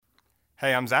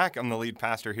Hey, I'm Zach. I'm the lead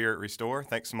pastor here at Restore.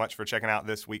 Thanks so much for checking out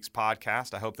this week's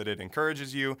podcast. I hope that it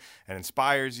encourages you and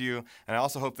inspires you, and I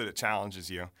also hope that it challenges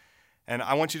you. And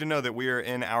I want you to know that we are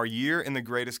in our year in the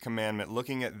greatest commandment,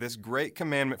 looking at this great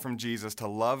commandment from Jesus to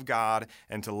love God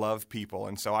and to love people.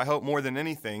 And so I hope more than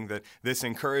anything that this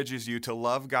encourages you to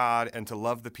love God and to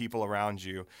love the people around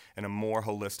you in a more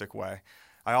holistic way.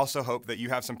 I also hope that you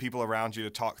have some people around you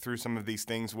to talk through some of these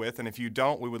things with, and if you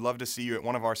don't, we would love to see you at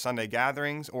one of our Sunday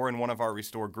gatherings or in one of our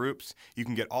Restore groups. You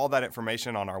can get all that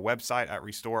information on our website at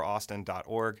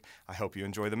restoreaustin.org. I hope you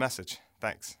enjoy the message.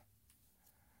 Thanks.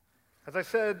 As I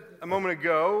said a moment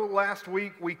ago, last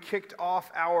week we kicked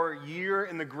off our year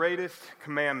in the greatest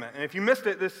commandment. And if you missed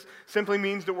it, this simply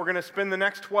means that we're going to spend the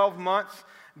next 12 months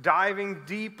diving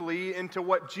deeply into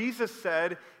what Jesus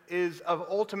said is of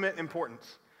ultimate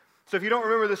importance. So if you don't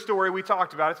remember the story we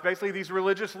talked about, it's basically these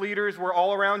religious leaders were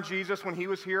all around Jesus when he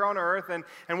was here on earth, and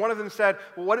one of them said,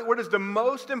 well, what is the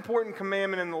most important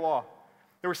commandment in the law?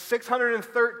 There were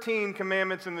 613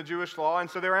 commandments in the Jewish law, and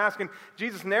so they were asking,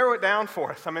 Jesus, narrow it down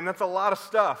for us. I mean, that's a lot of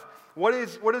stuff. What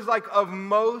is like of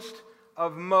most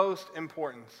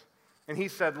importance? And he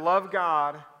said, love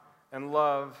God and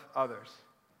love others.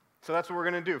 So that's what we're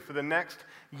going to do. For the next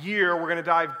year, we're going to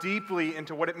dive deeply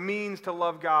into what it means to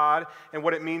love God and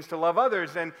what it means to love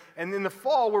others. And in the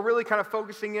fall, we're really kind of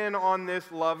focusing in on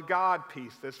this love God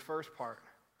piece, this first part.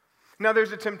 Now,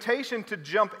 there's a temptation to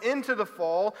jump into the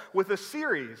fall with a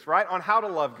series, right, on how to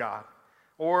love God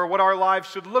or what our lives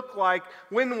should look like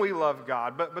when we love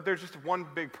God. But there's just one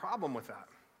big problem with that.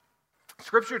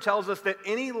 Scripture tells us that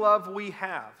any love we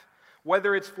have,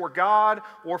 whether it's for God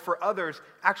or for others,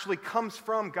 actually comes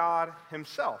from God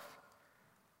himself.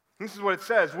 This is what it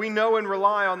says. We know and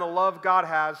rely on the love God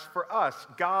has for us.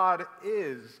 God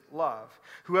is love.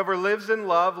 Whoever lives in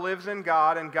love lives in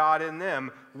God and God in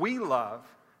them. We love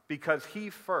because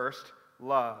he first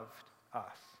loved us.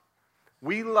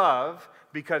 We love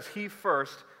because he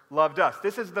first loved us.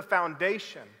 This is the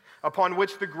foundation upon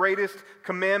which the greatest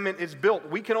commandment is built.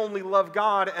 We can only love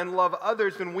God and love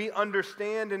others when we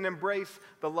understand and embrace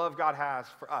the love God has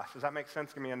for us. Does that make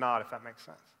sense? Give me a nod if that makes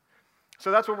sense. So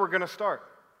that's where we're going to start.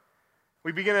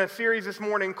 We begin a series this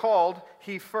morning called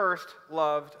He First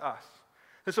Loved Us.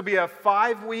 This will be a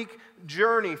 5-week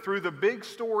journey through the big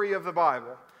story of the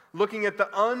Bible, looking at the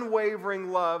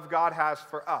unwavering love God has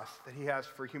for us, that he has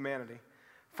for humanity,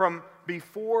 from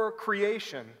before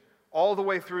creation all the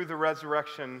way through the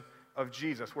resurrection of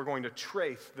Jesus. We're going to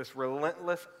trace this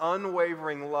relentless,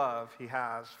 unwavering love he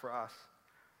has for us.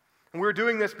 And we're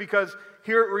doing this because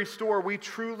here at Restore, we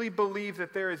truly believe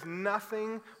that there is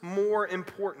nothing more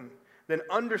important than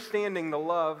understanding the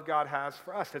love God has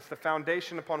for us. It's the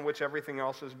foundation upon which everything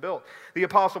else is built. The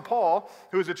Apostle Paul,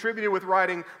 who is attributed with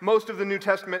writing most of the New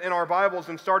Testament in our Bibles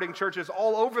and starting churches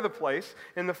all over the place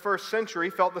in the first century,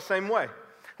 felt the same way.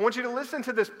 I want you to listen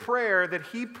to this prayer that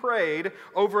he prayed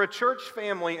over a church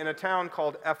family in a town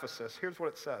called Ephesus. Here's what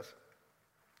it says.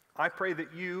 I pray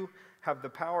that you have the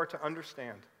power to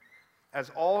understand,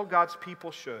 as all God's people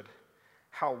should,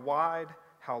 how wide,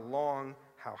 how long,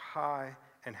 how high,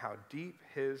 and how deep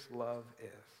his love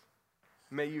is.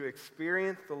 May you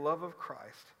experience the love of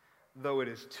Christ, though it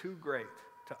is too great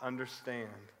to understand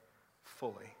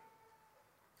fully.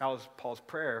 That was Paul's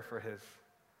prayer for his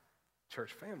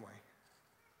church family.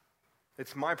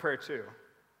 It's my prayer too.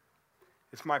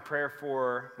 It's my prayer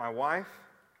for my wife.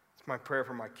 It's my prayer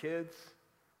for my kids.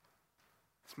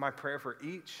 It's my prayer for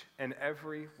each and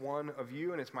every one of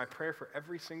you, and it's my prayer for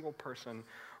every single person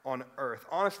on earth.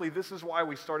 Honestly, this is why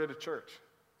we started a church.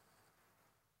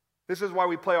 This is why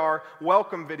we play our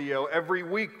welcome video every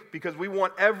week, because we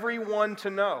want everyone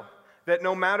to know that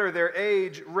no matter their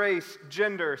age, race,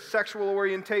 gender, sexual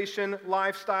orientation,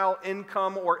 lifestyle,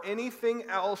 income, or anything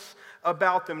else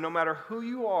about them, no matter who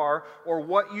you are or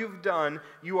what you've done,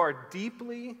 you are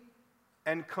deeply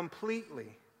and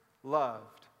completely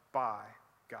loved by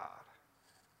God.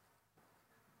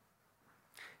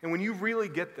 And when you really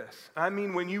get this, I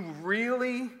mean when you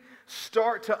really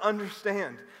start to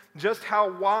understand just how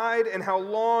wide and how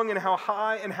long and how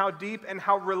high and how deep and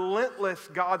how relentless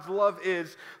God's love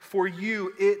is for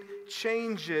you, it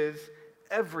changes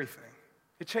everything.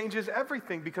 It changes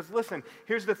everything because listen,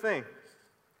 here's the thing.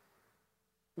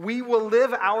 We will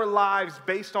live our lives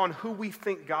based on who we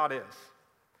think God is.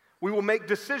 We will make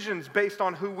decisions based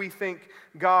on who we think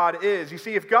God is. You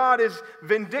see, if God is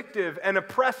vindictive and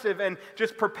oppressive and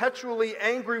just perpetually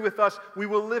angry with us, we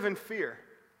will live in fear.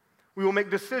 We will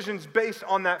make decisions based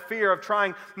on that fear of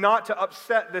trying not to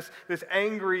upset this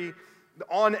angry,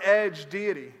 on-edge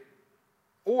deity.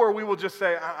 Or we will just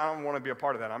say, I don't want to be a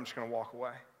part of that. I'm just going to walk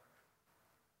away.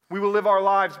 We will live our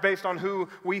lives based on who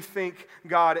we think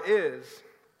God is.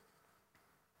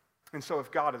 And so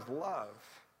if God is love,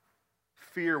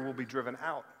 fear will be driven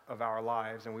out of our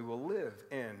lives and we will live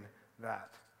in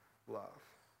that love.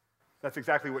 That's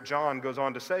exactly what John goes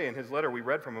on to say in his letter we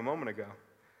read from a moment ago.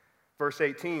 Verse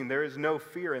 18, there is no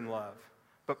fear in love,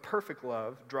 but perfect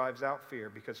love drives out fear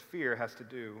because fear has to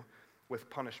do with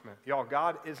punishment. Y'all,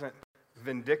 God isn't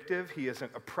vindictive. He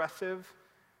isn't oppressive.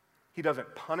 He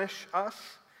doesn't punish us.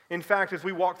 In fact, as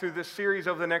we walk through this series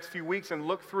over the next few weeks and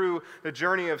look through the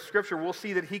journey of Scripture, we'll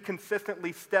see that he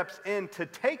consistently steps in to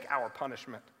take our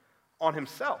punishment on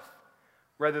himself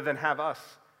rather than have us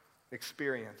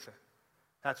experience it.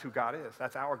 That's who God is.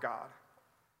 That's our God.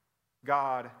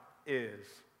 God is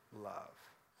love.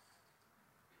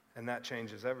 And that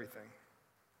changes everything.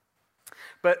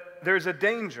 But there's a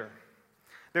danger.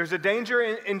 There's a danger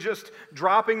in just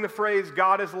dropping the phrase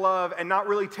God is love and not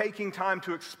really taking time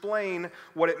to explain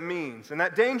what it means. And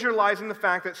that danger lies in the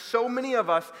fact that so many of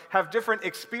us have different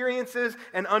experiences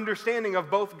and understanding of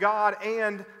both God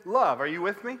and love. Are you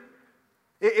with me?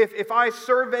 If I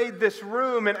surveyed this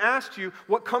room and asked you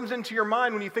what comes into your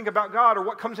mind when you think about God or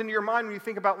what comes into your mind when you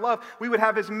think about love, we would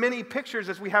have as many pictures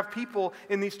as we have people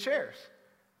in these chairs.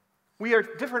 We are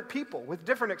different people with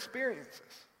different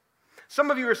experiences.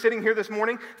 Some of you are sitting here this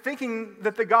morning thinking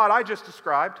that the God I just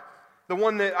described, the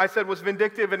one that I said was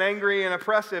vindictive and angry and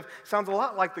oppressive, sounds a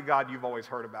lot like the God you've always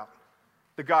heard about,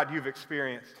 the God you've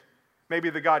experienced, maybe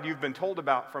the God you've been told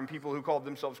about from people who called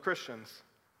themselves Christians.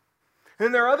 And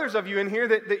then there are others of you in here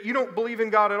that you don't believe in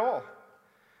God at all.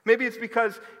 Maybe it's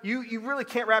because you really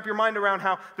can't wrap your mind around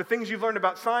how the things you've learned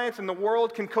about science and the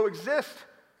world can coexist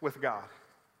with God.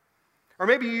 Or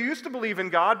maybe you used to believe in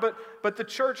God, but the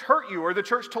church hurt you, or the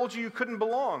church told you couldn't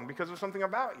belong because of something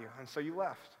about you, and so you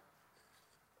left.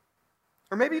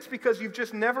 Or maybe it's because you've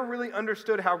just never really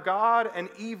understood how God and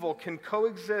evil can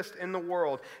coexist in the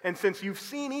world. And since you've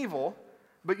seen evil,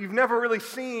 but you've never really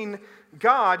seen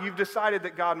God, you've decided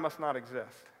that God must not exist.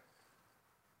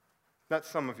 That's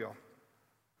some of y'all.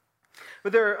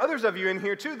 But there are others of you in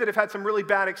here too that have had some really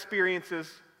bad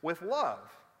experiences with love,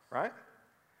 right?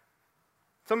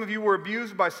 Some of you were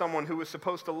abused by someone who was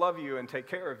supposed to love you and take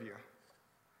care of you.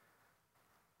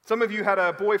 Some of you had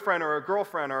a boyfriend or a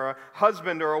girlfriend or a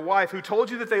husband or a wife who told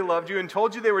you that they loved you and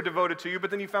told you they were devoted to you, but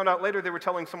then you found out later they were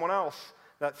telling someone else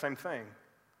that same thing.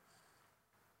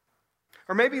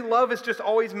 Or maybe love has just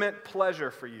always meant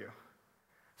pleasure for you.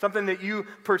 Something that you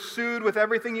pursued with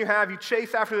everything you have. You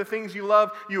chase after the things you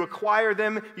love, you acquire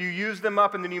them, you use them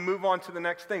up, and then you move on to the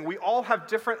next thing. We all have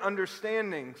different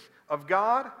understandings of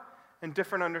God and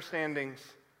different understandings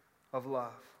of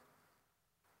love.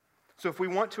 So if we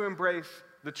want to embrace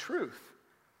the truth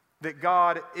that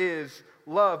God is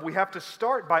love, we have to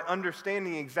start by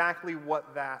understanding exactly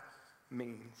what that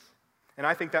means. And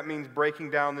I think that means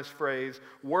breaking down this phrase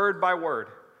word by word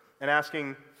and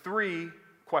asking 3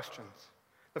 questions.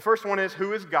 The first one is,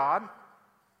 who is God?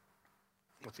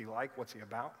 What's he like? What's he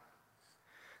about?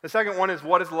 The second one is,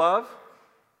 what is love?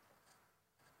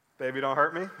 Baby, don't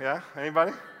hurt me. Yeah?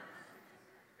 Anybody?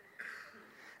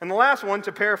 And the last one,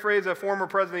 to paraphrase a former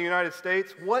president of the United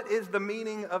States, what is the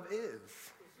meaning of is?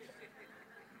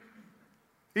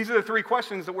 These are the 3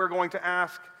 questions that we're going to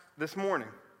ask this morning.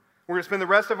 We're going to spend the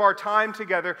rest of our time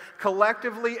together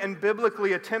collectively and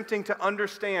biblically attempting to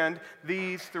understand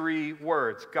these 3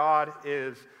 words. God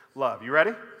is love. You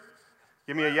ready?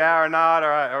 Give me a yeah or nod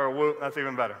or a whoop. That's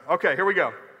even better. Okay, here we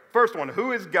go. First one,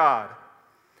 who is God?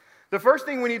 The first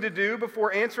thing we need to do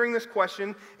before answering this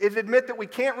question is admit that we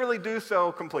can't really do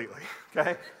so completely,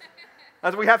 okay?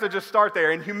 As we have to just start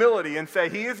there in humility and say,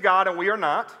 he is God and we are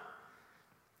not.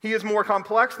 He is more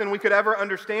complex than we could ever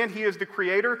understand. He is the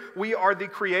creator. We are the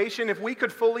creation. If we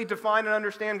could fully define and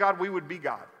understand God, we would be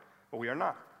God. But we are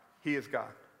not. He is God.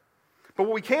 But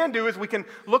what we can do is we can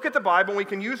look at the Bible, and we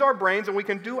can use our brains, and we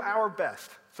can do our best.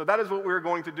 So that is what we're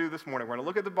going to do this morning. We're going to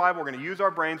look at the Bible. We're going to use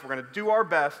our brains. We're going to do our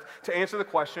best to answer the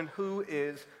question, who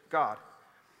is God?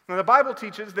 Now, the Bible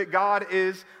teaches that God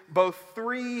is both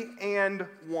 3 and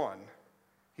 1.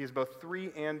 He is both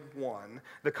 3 and 1.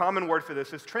 The common word for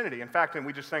this is Trinity. In fact, and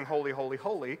we just sang holy, holy,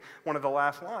 holy, one of the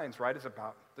last lines, right, is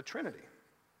about the Trinity.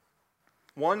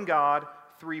 One God,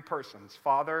 3 persons,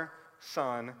 Father,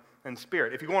 Son, and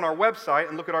Spirit. If you go on our website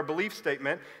and look at our belief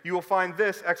statement, you will find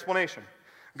this explanation.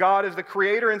 God is the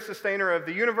creator and sustainer of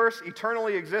the universe,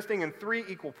 eternally existing in 3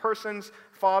 equal persons,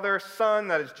 Father, Son,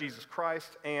 that is Jesus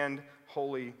Christ, and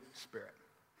Holy Spirit.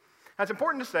 Now, it's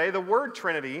important to say the word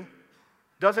Trinity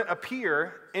doesn't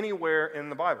appear anywhere in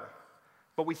the Bible,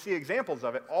 but we see examples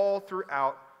of it all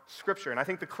throughout Scripture. And I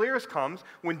think the clearest comes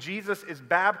when Jesus is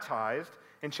baptized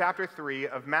in chapter 3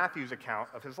 of Matthew's account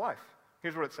of his life.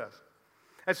 Here's what it says.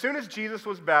 As soon as Jesus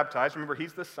was baptized, remember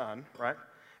he's the Son, right?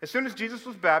 As soon as Jesus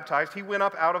was baptized, he went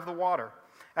up out of the water.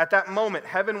 At that moment,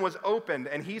 heaven was opened,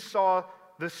 and he saw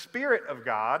the Spirit of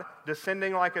God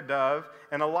descending like a dove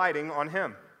and alighting on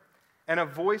him. And a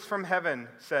voice from heaven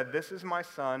said, "This is my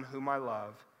Son, whom I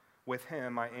love. With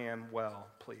him I am well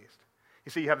pleased."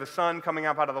 You see, you have the Son coming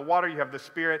up out of the water, you have the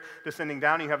Spirit descending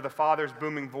down, you have the Father's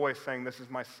booming voice saying, "This is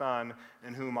my Son,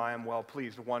 in whom I am well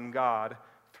pleased." One God,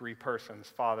 three persons,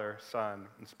 Father, Son,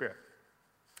 and Spirit.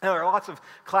 Now, there are lots of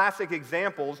classic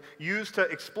examples used to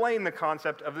explain the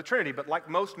concept of the Trinity, but like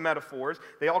most metaphors,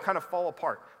 they all kind of fall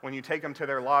apart when you take them to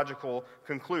their logical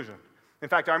conclusion. In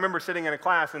fact, I remember sitting in a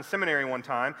class in seminary one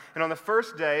time, and on the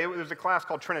first day, it was a class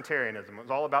called Trinitarianism. It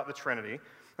was all about the Trinity.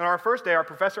 And on our first day, our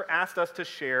professor asked us to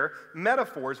share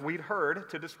metaphors we'd heard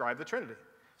to describe the Trinity.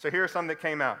 So here are some that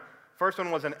came out. First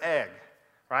one was an egg,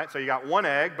 right? So you got one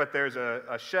egg, but there's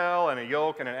a shell and a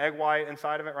yolk and an egg white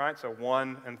inside of it, right? So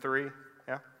 1 and 3,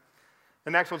 yeah?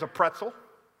 The next was a pretzel.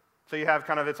 So you have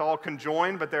kind of, it's all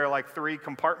conjoined, but there are like 3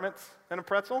 compartments in a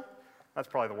pretzel. That's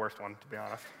probably the worst one, to be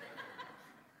honest.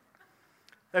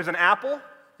 There's an apple.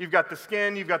 You've got the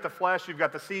skin, you've got the flesh, you've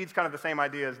got the seeds, kind of the same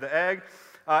idea as the egg.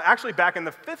 Actually, back in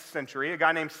the 5th century, a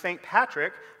guy named St.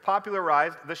 Patrick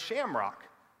popularized the shamrock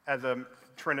as a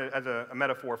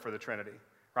metaphor for the Trinity,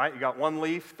 right? You got 1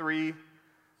 leaf, 3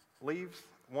 leaves,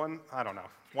 one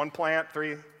plant,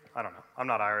 3, I don't know. I'm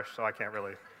not Irish, so I can't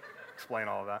really explain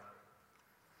all of that.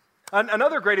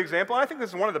 Another great example, and I think this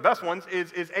is one of the best ones,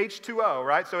 is H2O,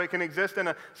 right? So it can exist in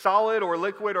a solid or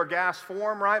liquid or gas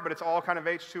form, right? But it's all kind of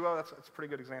H2O. That's a pretty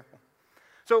good example.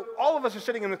 So all of us are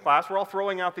sitting in the class. We're all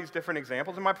throwing out these different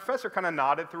examples, and my professor kind of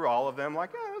nodded through all of them like,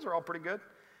 yeah, those are all pretty good.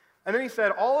 And then he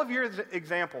said, all of your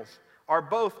examples are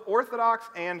both orthodox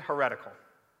and heretical.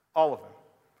 All of them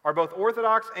are both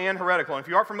orthodox and heretical. And if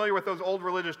you aren't familiar with those old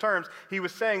religious terms, he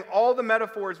was saying all the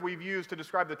metaphors we've used to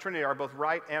describe the Trinity are both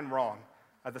right and wrong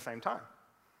at the same time.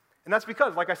 And that's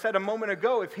because, like I said a moment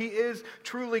ago, if he is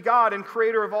truly God and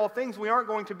creator of all things, we aren't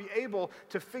going to be able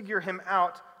to figure him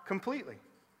out completely.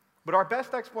 But our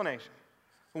best explanation,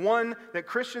 one that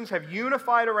Christians have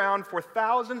unified around for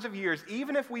thousands of years,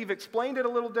 even if we've explained it a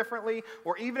little differently,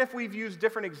 or even if we've used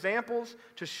different examples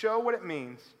to show what it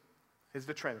means, is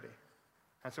the Trinity.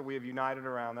 That's what we have united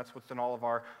around. That's what's in all of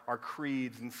our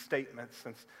creeds and statements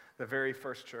since the very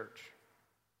first church.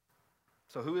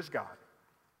 So who is God?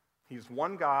 He's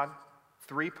one God,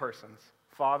 3 persons,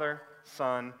 Father,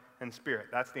 Son, and Spirit.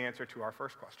 That's the answer to our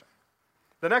first question.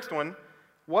 The next one,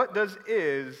 what does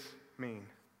 "is" mean?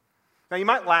 Now you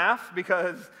might laugh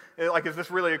because, is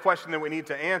this really a question that we need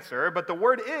to answer? But the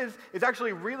word is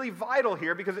actually really vital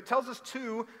here because it tells us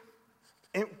 2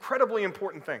 incredibly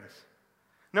important things.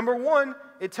 Number 1,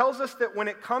 it tells us that when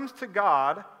it comes to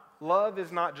God, love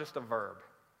is not just a verb.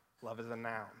 Love is a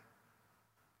noun.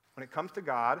 When it comes to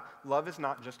God, love is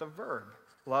not just a verb.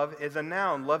 Love is a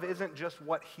noun. Love isn't just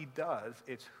what he does,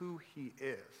 it's who he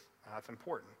is. Now, that's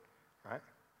important, right?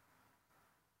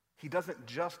 He doesn't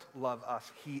just love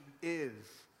us, he is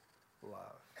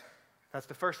love. That's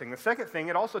the first thing. The second thing,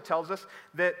 it also tells us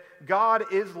that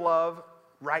God is love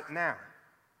right now,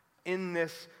 in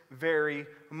this very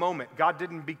moment. God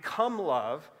didn't become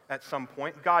love at some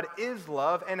point. God is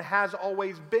love and has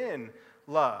always been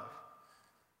love.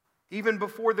 Even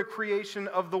before the creation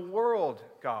of the world,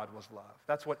 God was love.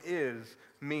 That's what "is"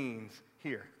 means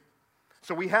here.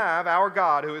 So we have our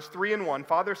God who is 3 in 1,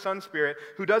 Father, Son, Spirit,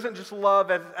 who doesn't just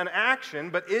love as an action,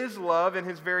 but is love in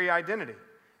his very identity.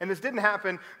 And this didn't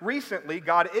happen recently.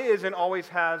 God is and always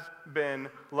has been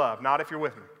love. Not if you're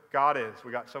with me. God is.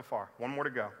 We got so far. One more to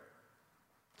go.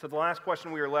 So the last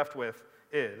question we are left with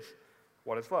is,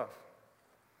 what is love?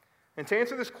 And to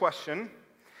answer this question,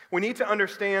 we need to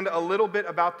understand a little bit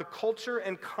about the culture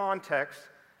and context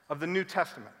of the New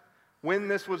Testament, when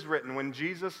this was written, when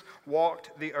Jesus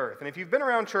walked the earth. And if you've been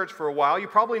around church for a while, you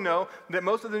probably know that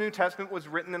most of the New Testament was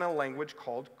written in a language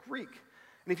called Greek.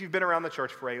 And if you've been around the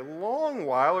church for a long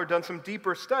while or done some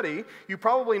deeper study, you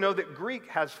probably know that Greek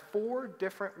has 4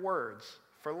 different words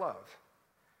for love.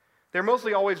 They're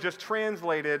mostly always just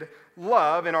translated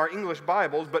love in our English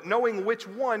Bibles, but knowing which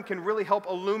one can really help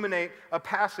illuminate a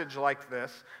passage like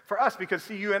this for us. Because,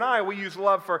 see, you and I, we use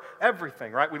love for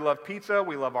everything, right? We love pizza,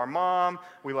 we love our mom,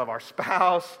 we love our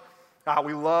spouse,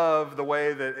 we love the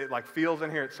way that it feels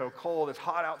in here. It's so cold, it's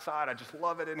hot outside, I just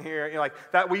love it in here. Like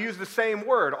that, we use the same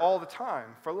word all the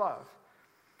time for love.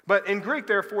 But in Greek,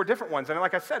 there are 4 different ones. And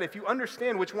like I said, if you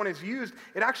understand which one is used,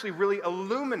 it actually really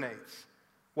illuminates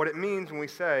what it means when we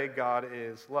say God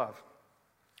is love.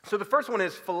 So the first one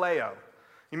is phileo.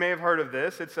 You may have heard of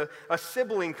this. It's a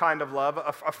sibling kind of love,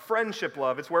 a friendship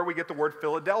love. It's where we get the word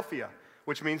Philadelphia,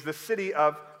 which means the city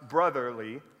of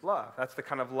brotherly love. That's the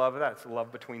kind of love that's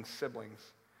love between siblings.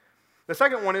 The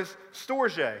second one is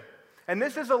storge. And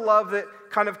this is a love that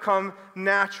kind of comes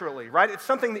naturally, right? It's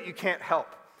something that you can't help,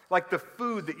 like the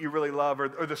food that you really love or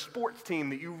the sports team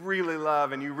that you really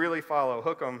love and you really follow.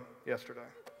 Hook 'em yesterday.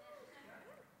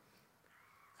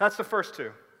 That's the first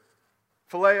two,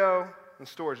 phileo and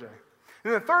storge.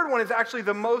 And the third one is actually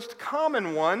the most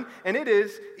common one, and it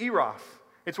is eros.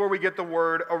 It's where we get the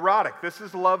word erotic. This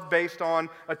is love based on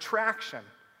attraction.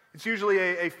 It's usually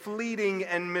a fleeting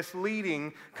and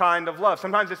misleading kind of love.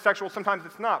 Sometimes it's sexual, sometimes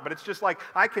it's not, but it's just like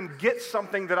I can get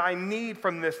something that I need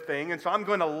from this thing, and so I'm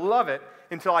going to love it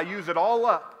until I use it all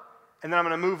up, and then I'm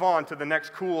going to move on to the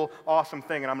next cool, awesome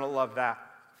thing, and I'm going to love that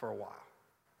for a while.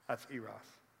 That's eros.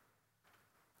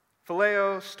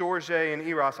 Phileo, storge, and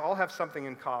eros all have something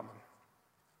in common.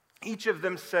 Each of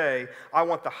them say, I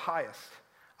want the highest,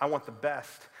 I want the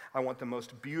best, I want the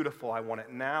most beautiful, I want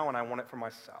it now, and I want it for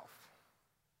myself.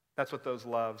 That's what those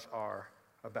loves are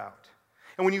about.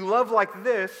 And when you love like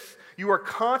this, you are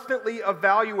constantly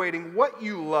evaluating what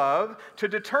you love to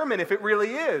determine if it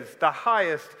really is the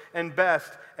highest and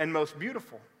best and most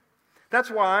beautiful. That's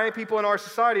why people in our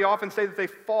society often say that they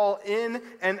fall in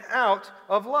and out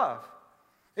of love.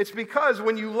 It's because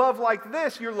when you love like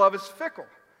this, your love is fickle.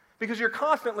 Because you're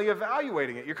constantly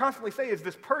evaluating it. You're constantly saying, is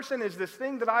this person, is this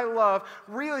thing that I love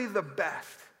really the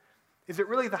best? Is it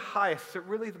really the highest? Is it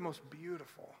really the most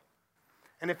beautiful?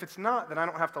 And if it's not, then I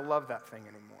don't have to love that thing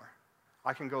anymore.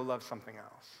 I can go love something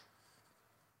else.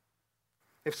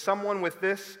 If someone with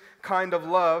this kind of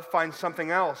love finds something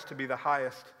else to be the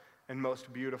highest and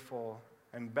most beautiful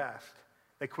and best,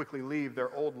 they quickly leave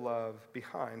their old love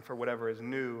behind for whatever is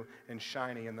new and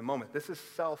shiny in the moment. This is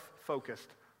self-focused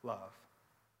love.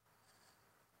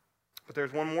 But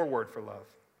there's one more word for love,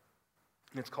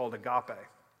 and it's called agape.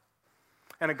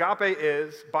 And agape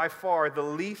is, by far, the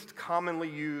least commonly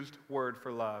used word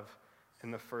for love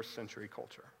in the first century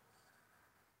culture.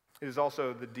 It is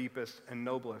also the deepest and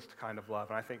noblest kind of love,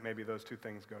 and I think maybe those two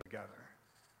things go together.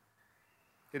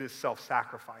 It is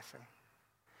self-sacrificing.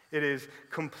 It is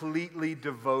completely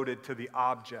devoted to the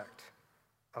object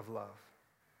of love.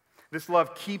 This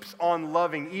love keeps on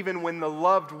loving even when the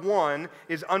loved one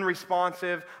is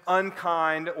unresponsive,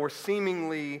 unkind, or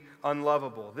seemingly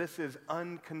unlovable. This is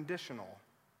unconditional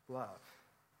love.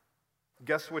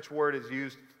 Guess which word is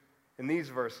used in these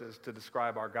verses to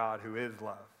describe our God who is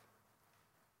love?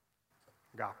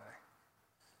 Agape.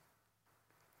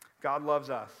 God loves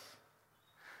us.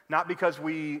 Not because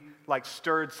we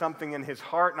stirred something in his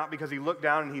heart, not because he looked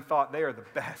down and he thought they are the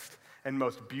best and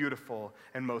most beautiful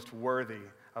and most worthy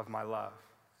of my love.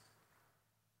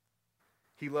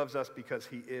 He loves us because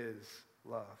he is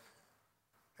love.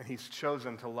 And he's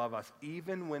chosen to love us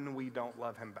even when we don't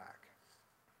love him back.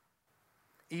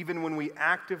 Even when we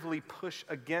actively push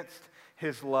against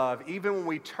his love. Even when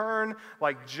we turn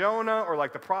like Jonah or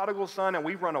like the prodigal son and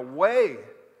we run away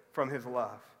from his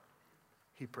love.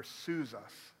 He pursues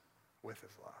us with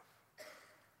his love.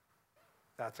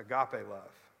 That's agape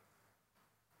love.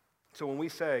 So when we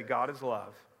say God is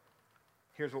love,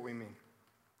 here's what we mean.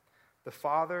 The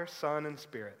Father, Son, and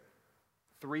Spirit,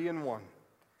 three in one,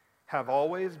 have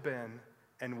always been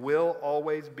and will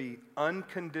always be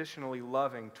unconditionally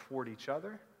loving toward each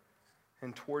other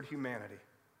and toward humanity.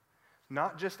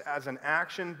 Not just as an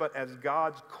action, but as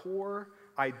God's core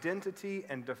identity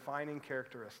and defining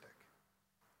characteristic.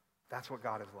 That's what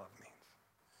God is love means.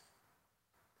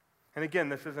 And again,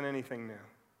 this isn't anything new.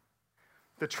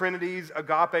 The Trinity's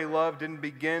agape love didn't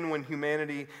begin when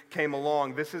humanity came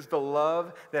along. This is the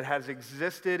love that has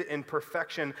existed in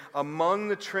perfection among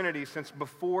the Trinity since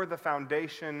before the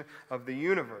foundation of the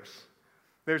universe.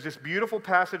 There's this beautiful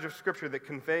passage of Scripture that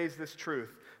conveys this truth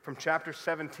from chapter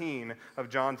 17 of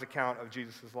John's account of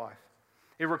Jesus' life.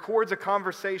 It records a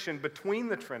conversation between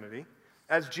the Trinity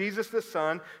as Jesus the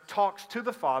Son talks to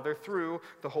the Father through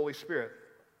the Holy Spirit.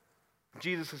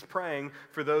 Jesus is praying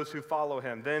for those who follow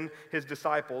him, then his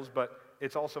disciples, but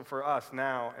it's also for us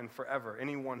now and forever.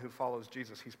 Anyone who follows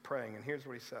Jesus, he's praying. And here's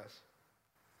what he says.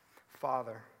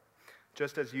 Father,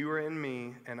 just as you are in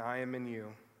me and I am in you,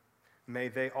 may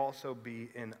they also be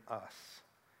in us,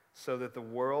 so that the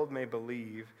world may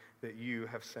believe that you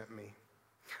have sent me.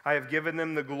 I have given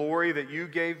them the glory that you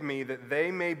gave me, that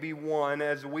they may be one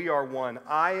as we are one,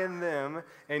 I in them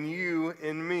and you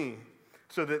in me,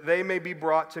 so that they may be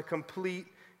brought to complete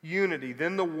unity.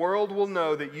 Then the world will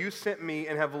know that you sent me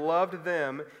and have loved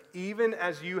them even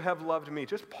as you have loved me.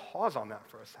 Just pause on that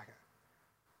for a second.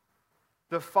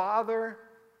 The Father,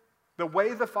 The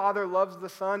way the Father loves the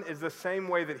Son is the same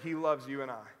way that he loves you and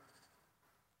I.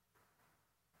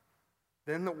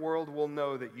 Then the world will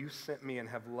know that you sent me and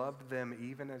have loved them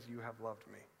even as you have loved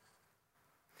me.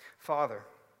 Father,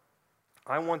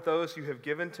 I want those you have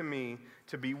given to me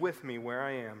to be with me where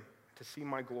I am, to see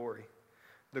my glory.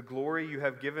 The glory you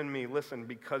have given me, listen,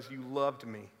 because you loved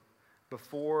me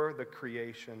before the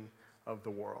creation of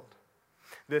the world.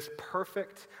 This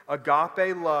perfect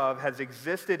agape love has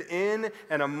existed in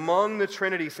and among the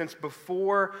Trinity since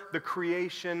before the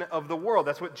creation of the world.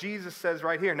 That's what Jesus says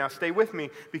right here. Now stay with me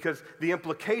because the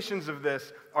implications of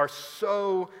this are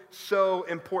so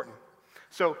important.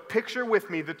 So picture with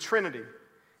me the Trinity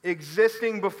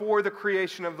existing before the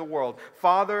creation of the world.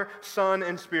 Father, Son,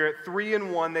 and Spirit, three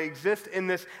in one. They exist in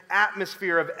this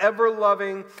atmosphere of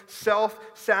ever-loving,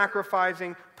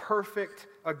 self-sacrificing, perfect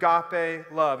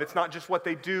agape love. It's not just what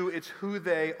they do, it's who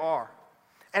they are.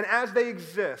 And as they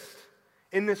exist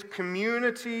in this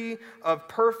community of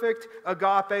perfect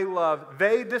agape love,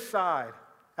 they decide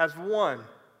as one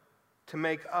to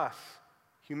make us,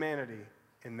 humanity,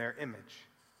 in their image.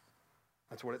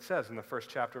 That's what it says in the first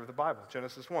chapter of the Bible,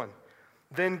 Genesis 1.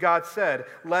 Then God said,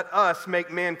 let us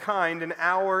make mankind in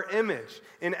our image,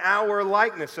 in our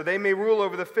likeness, so they may rule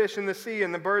over the fish in the sea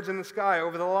and the birds in the sky,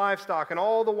 over the livestock and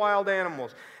all the wild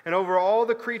animals, and over all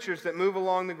the creatures that move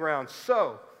along the ground.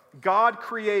 So God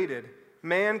created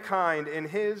mankind in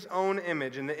his own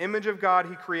image. In the image of God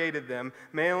he created them,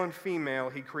 male and female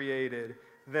he created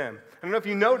them. I don't know if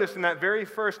you noticed in that very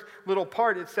first little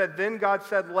part, it said, then God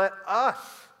said, let us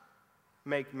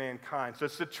make mankind. So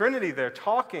it's the Trinity there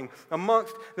talking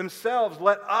amongst themselves.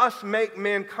 Let us make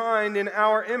mankind in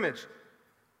our image.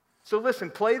 So listen,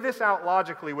 play this out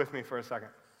logically with me for a second.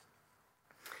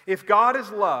 If God is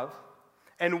love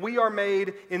and we are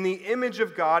made in the image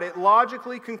of God, it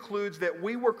logically concludes that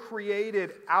we were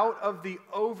created out of the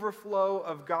overflow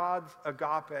of God's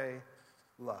agape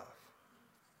love.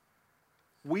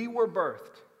 We were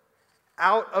birthed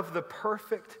out of the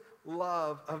perfect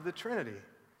love of the Trinity.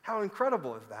 How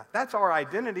incredible is that? That's our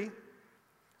identity.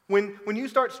 When you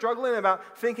start struggling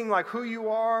about thinking like who you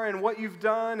are and what you've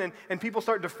done, and people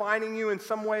start defining you in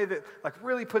some way that like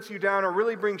really puts you down or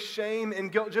really brings shame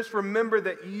and guilt, just remember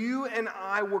that you and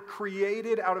I were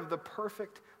created out of the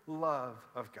perfect love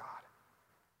of God.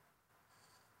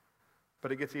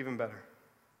 But it gets even better.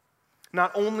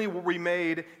 Not only were we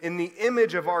made in the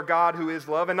image of our God who is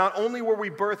love, and not only were we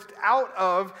birthed out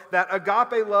of that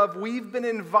agape love, we've been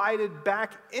invited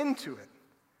back into it.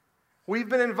 We've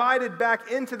been invited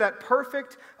back into that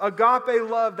perfect agape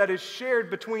love that is shared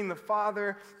between the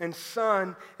Father and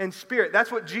Son and Spirit.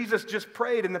 That's what Jesus just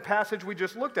prayed in the passage we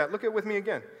just looked at. Look at it with me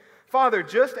again. Father,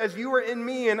 just as you are in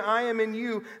me and I am in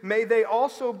you, may they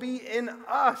also be in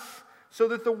us, so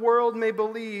that the world may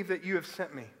believe that you have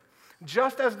sent me.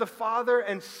 Just as the Father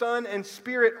and Son and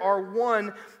Spirit are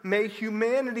one, may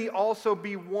humanity also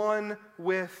be one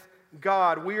with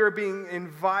God. We are being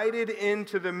invited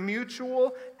into the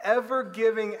mutual,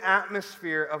 ever-giving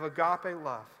atmosphere of agape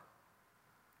love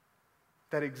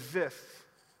that exists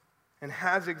and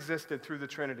has existed through the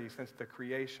Trinity since the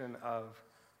creation of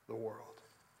the world.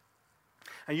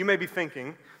 And you may be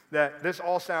thinking that this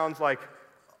all sounds like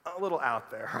a little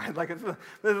out there, right? Like this is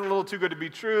a little too good to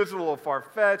be true. It's a little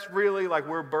far-fetched, really. Like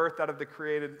we're birthed out of the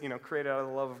created out of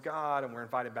the love of God, and we're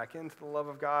invited back into the love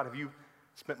of God. Have you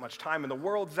spent much time in the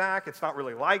world, Zach? It's not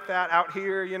really like that out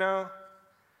here, you know?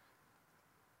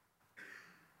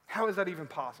 How is that even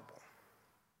possible?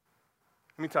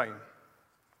 Let me tell you.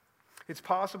 It's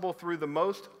possible through the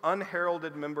most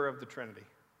unheralded member of the Trinity,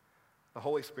 the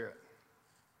Holy Spirit.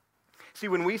 See,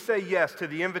 when we say yes to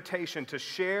the invitation to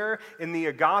share in the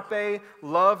agape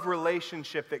love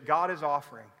relationship that God is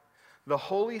offering, the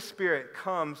Holy Spirit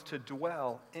comes to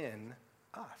dwell in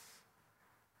us.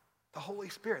 The Holy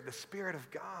Spirit, the Spirit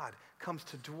of God, comes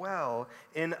to dwell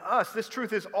in us. This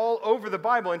truth is all over the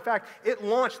Bible. In fact, it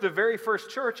launched the very first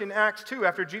church in Acts 2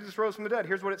 after Jesus rose from the dead.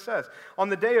 Here's what it says. On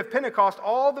the day of Pentecost,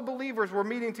 all the believers were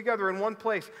meeting together in one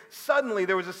place. Suddenly,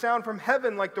 there was a sound from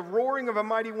heaven like the roaring of a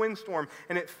mighty windstorm,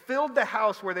 and it filled the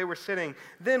house where they were sitting.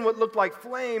 Then what looked like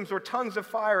flames or tongues of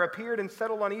fire appeared and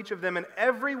settled on each of them, and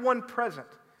everyone present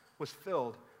was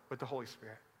filled with the Holy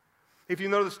Spirit. If you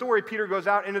know the story, Peter goes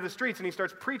out into the streets and he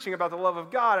starts preaching about the love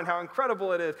of God and how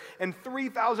incredible it is. And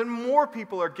 3,000 more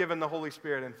people are given the Holy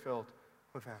Spirit and filled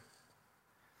with Him.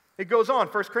 It goes on,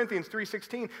 1 Corinthians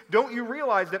 3:16. Don't you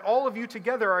realize that all of you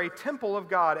together are a temple of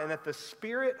God and that the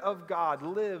Spirit of God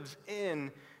lives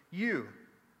in you?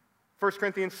 1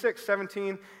 Corinthians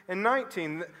 6:17 and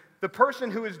 19. The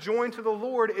person who is joined to the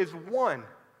Lord is one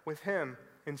with Him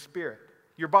in spirit.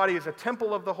 Your body is a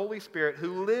temple of the Holy Spirit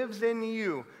who lives in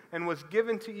you and was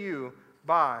given to you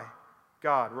by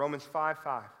God. Romans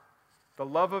 5:5. The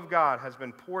love of God has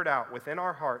been poured out within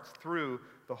our hearts through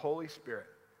the Holy Spirit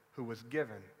who was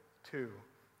given to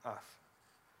us.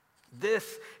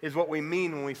 This is what we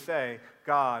mean when we say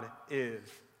God is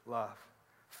love.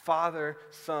 Father,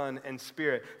 Son, and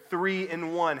Spirit, 3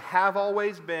 in 1, have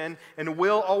always been and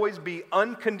will always be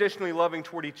unconditionally loving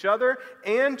toward each other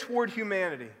and toward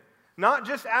humanity. Not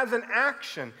just as an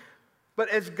action, but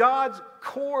as God's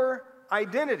core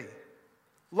identity.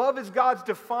 Love is God's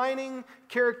defining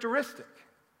characteristic.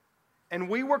 And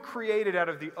we were created out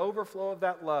of the overflow of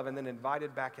that love and then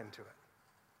invited back into it.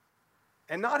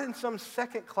 And not in some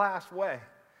second-class way.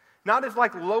 Not as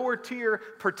like lower-tier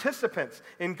participants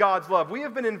in God's love. We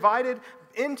have been invited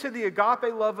into the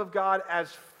agape love of God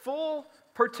as full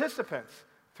participants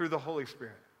through the Holy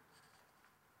Spirit.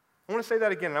 I want to say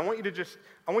that again, and I want you to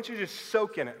just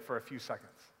soak in it for a few seconds.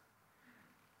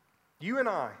 You and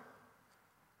I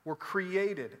were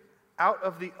created out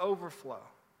of the overflow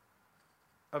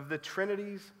of the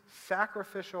Trinity's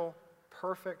sacrificial,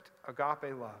 perfect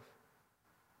agape love.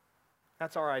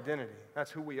 That's our identity.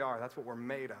 That's who we are. That's what we're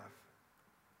made of.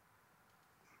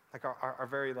 Like our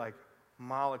very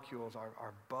molecules,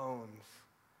 our bones,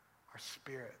 our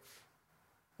spirits.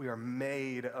 We are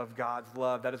made of God's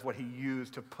love. That is what he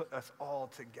used to put us all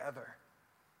together.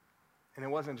 And it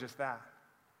wasn't just that.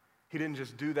 He didn't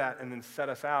just do that and then set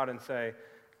us out and say,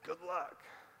 good luck.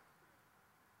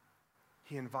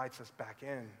 He invites us back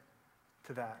in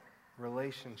to that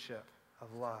relationship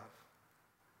of love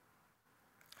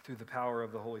through the power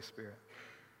of the Holy Spirit.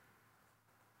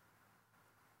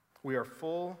 We are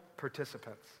full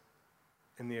participants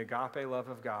in the agape love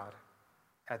of God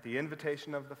at the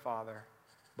invitation of the Father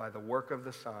by the work of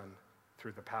the Son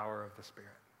through the power of the Spirit.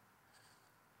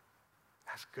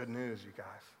 That's good news, you guys.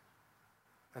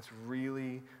 That's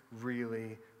really,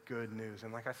 really good news.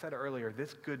 And like I said earlier,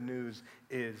 this good news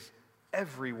is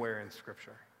everywhere in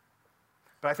Scripture.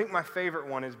 But I think my favorite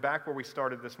one is back where we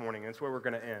started this morning, and it's where we're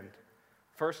going to end.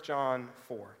 1 John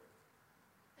 4.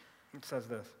 It says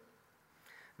this.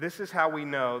 This is how we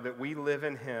know that we live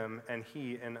in him and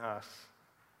he in us.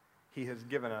 He has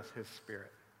given us his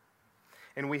Spirit.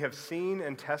 And we have seen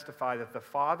and testified that the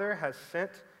Father has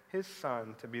sent his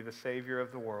Son to be the Savior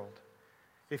of the world.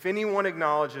 If anyone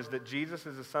acknowledges that Jesus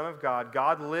is the Son of God,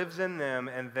 God lives in them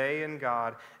and they in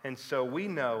God, and so we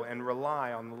know and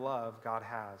rely on the love God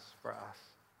has for us.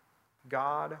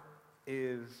 God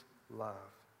is love.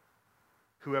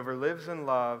 Whoever lives in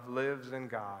love lives in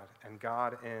God, and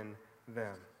God in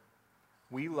them.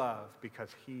 We love because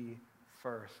he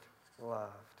first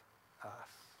loved us.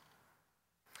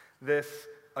 This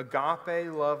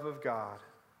agape love of God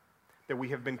that we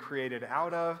have been created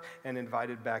out of and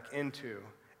invited back into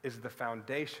is the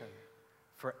foundation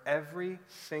for every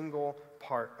single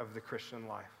part of the Christian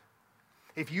life.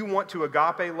 If you want to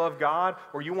agape love God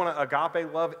or you want to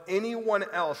agape love anyone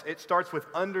else, it starts with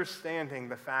understanding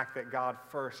the fact that God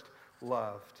first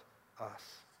loved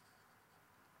us.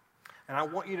 And I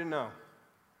want you to know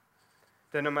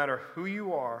that no matter who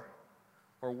you are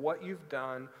or what you've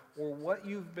done or what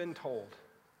you've been told,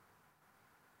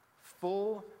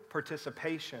 full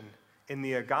participation in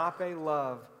the agape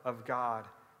love of God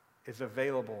is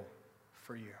available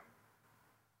for you.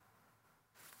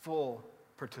 Full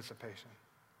participation.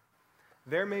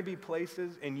 There may be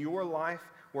places in your life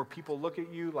where people look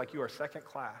at you like you are second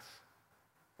class,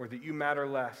 or that you matter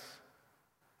less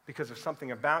because of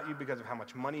something about you, because of how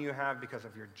much money you have, because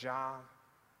of your job.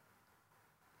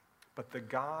 But the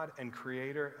God and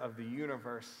creator of the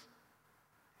universe,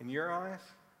 in your eyes,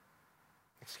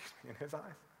 in his eyes,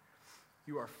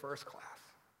 you are first class.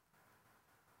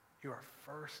 You are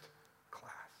first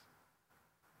class.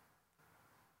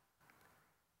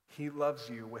 He loves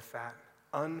you with that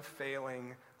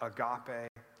unfailing agape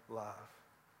love.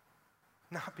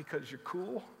 Not because you're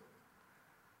cool,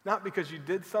 not because you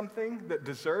did something that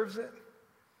deserves it,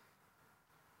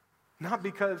 not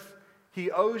because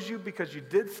he owes you because you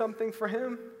did something for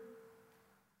him.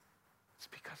 It's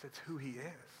because it's who he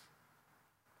is.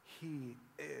 He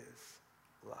is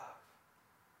love.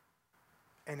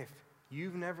 And if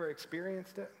you've never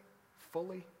experienced it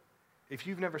fully, if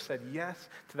you've never said yes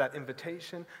to that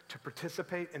invitation to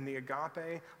participate in the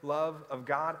agape love of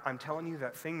God, I'm telling you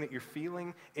that thing that you're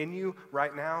feeling in you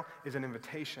right now is an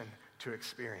invitation to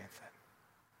experience it.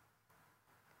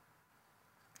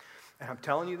 And I'm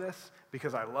telling you this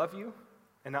because I love you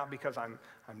and not because I'm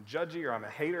judgy or I'm a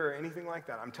hater or anything like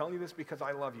that. I'm telling you this because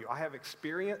I love you. I have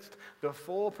experienced the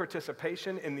full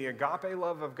participation in the agape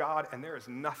love of God, and there is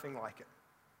nothing like it.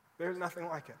 There's nothing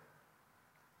like it.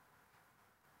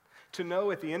 To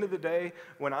know at the end of the day,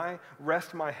 when I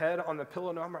rest my head on the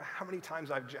pillow, no matter how many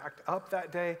times I've jacked up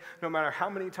that day, no matter how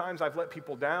many times I've let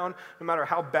people down, no matter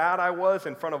how bad I was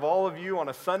in front of all of you on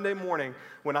a Sunday morning,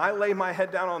 when I lay my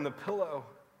head down on the pillow,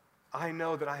 I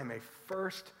know that I am a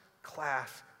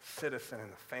first-class citizen in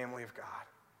the family of God.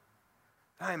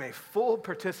 I am a full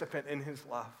participant in his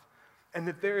love, and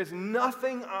that there is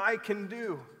nothing I can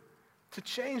do to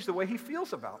change the way he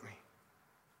feels about me.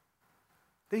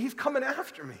 That he's coming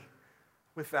after me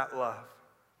with that love.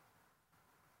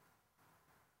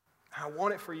 I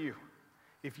want it for you.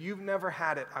 If you've never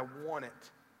had it, I want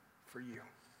it for you.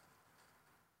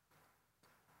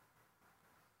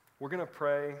 We're going to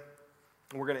pray,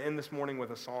 and we're going to end this morning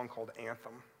with a song called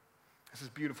Anthem. This is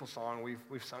a beautiful song.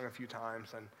 We've sung a few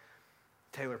times, and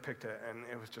Taylor picked it, and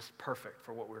it was just perfect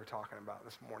for what we were talking about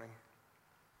this morning.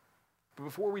 But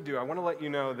before we do, I want to let you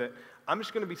know that I'm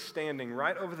just going to be standing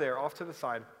right over there off to the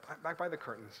side, back by the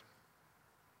curtains.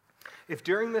 If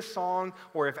during this song,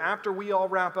 or if after we all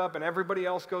wrap up and everybody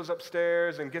else goes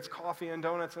upstairs and gets coffee and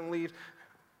donuts and leaves,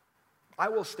 I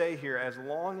will stay here as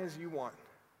long as you want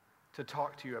to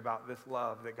talk to you about this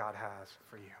love that God has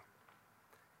for you.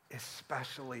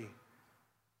 Especially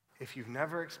if you've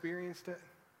never experienced it,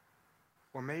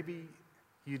 or maybe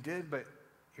you did, but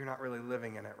you're not really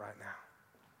living in it right now.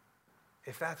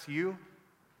 If that's you,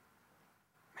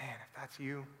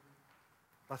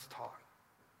 let's talk.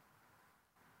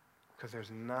 Because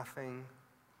there's nothing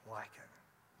like it.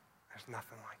 There's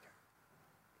nothing like it.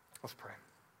 Let's pray.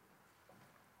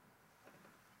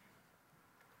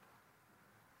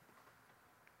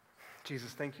 Jesus,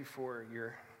 thank you for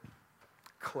your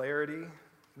clarity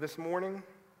this morning.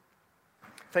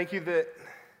 Thank you that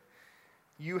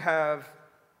you have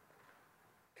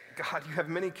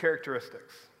many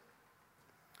characteristics.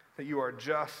 That you are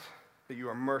just, that you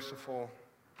are merciful,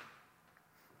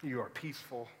 that you are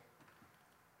peaceful.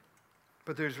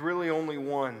 But there's really only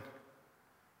one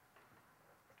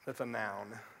that's a noun.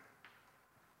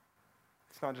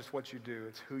 It's not just what you do,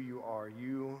 it's who you are.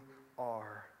 You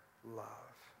are love.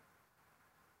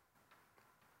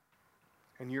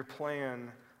 And your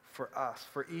plan for us,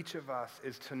 for each of us,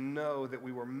 is to know that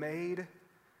we were made,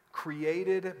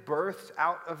 created, birthed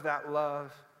out of that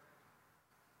love,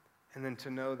 and then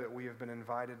to know that we have been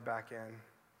invited back in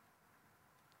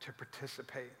to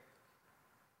participate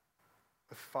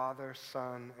with Father,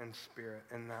 Son, and Spirit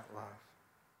in that love.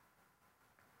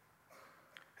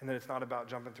 And that it's not about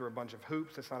jumping through a bunch of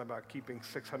hoops. It's not about keeping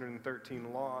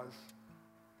 613 laws.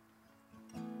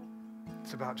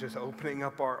 It's about just opening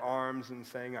up our arms and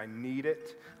saying, I need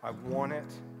it. I want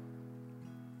it.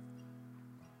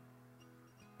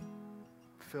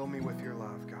 Fill me with your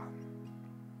love, God.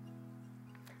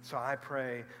 So I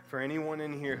pray for anyone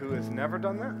in here who has never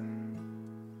done that,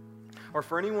 or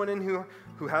for anyone in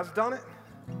who has done it,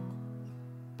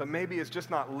 but maybe is just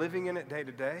not living in it day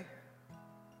to day,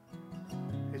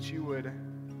 that you would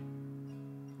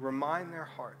remind their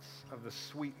hearts of the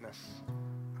sweetness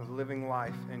of living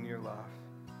life in your love.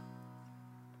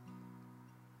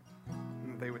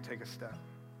 And they would take a step,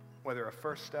 whether a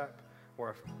first step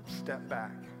or a step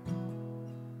back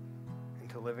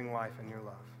into living life in your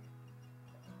love.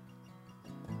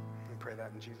 We pray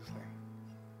that in Jesus' name.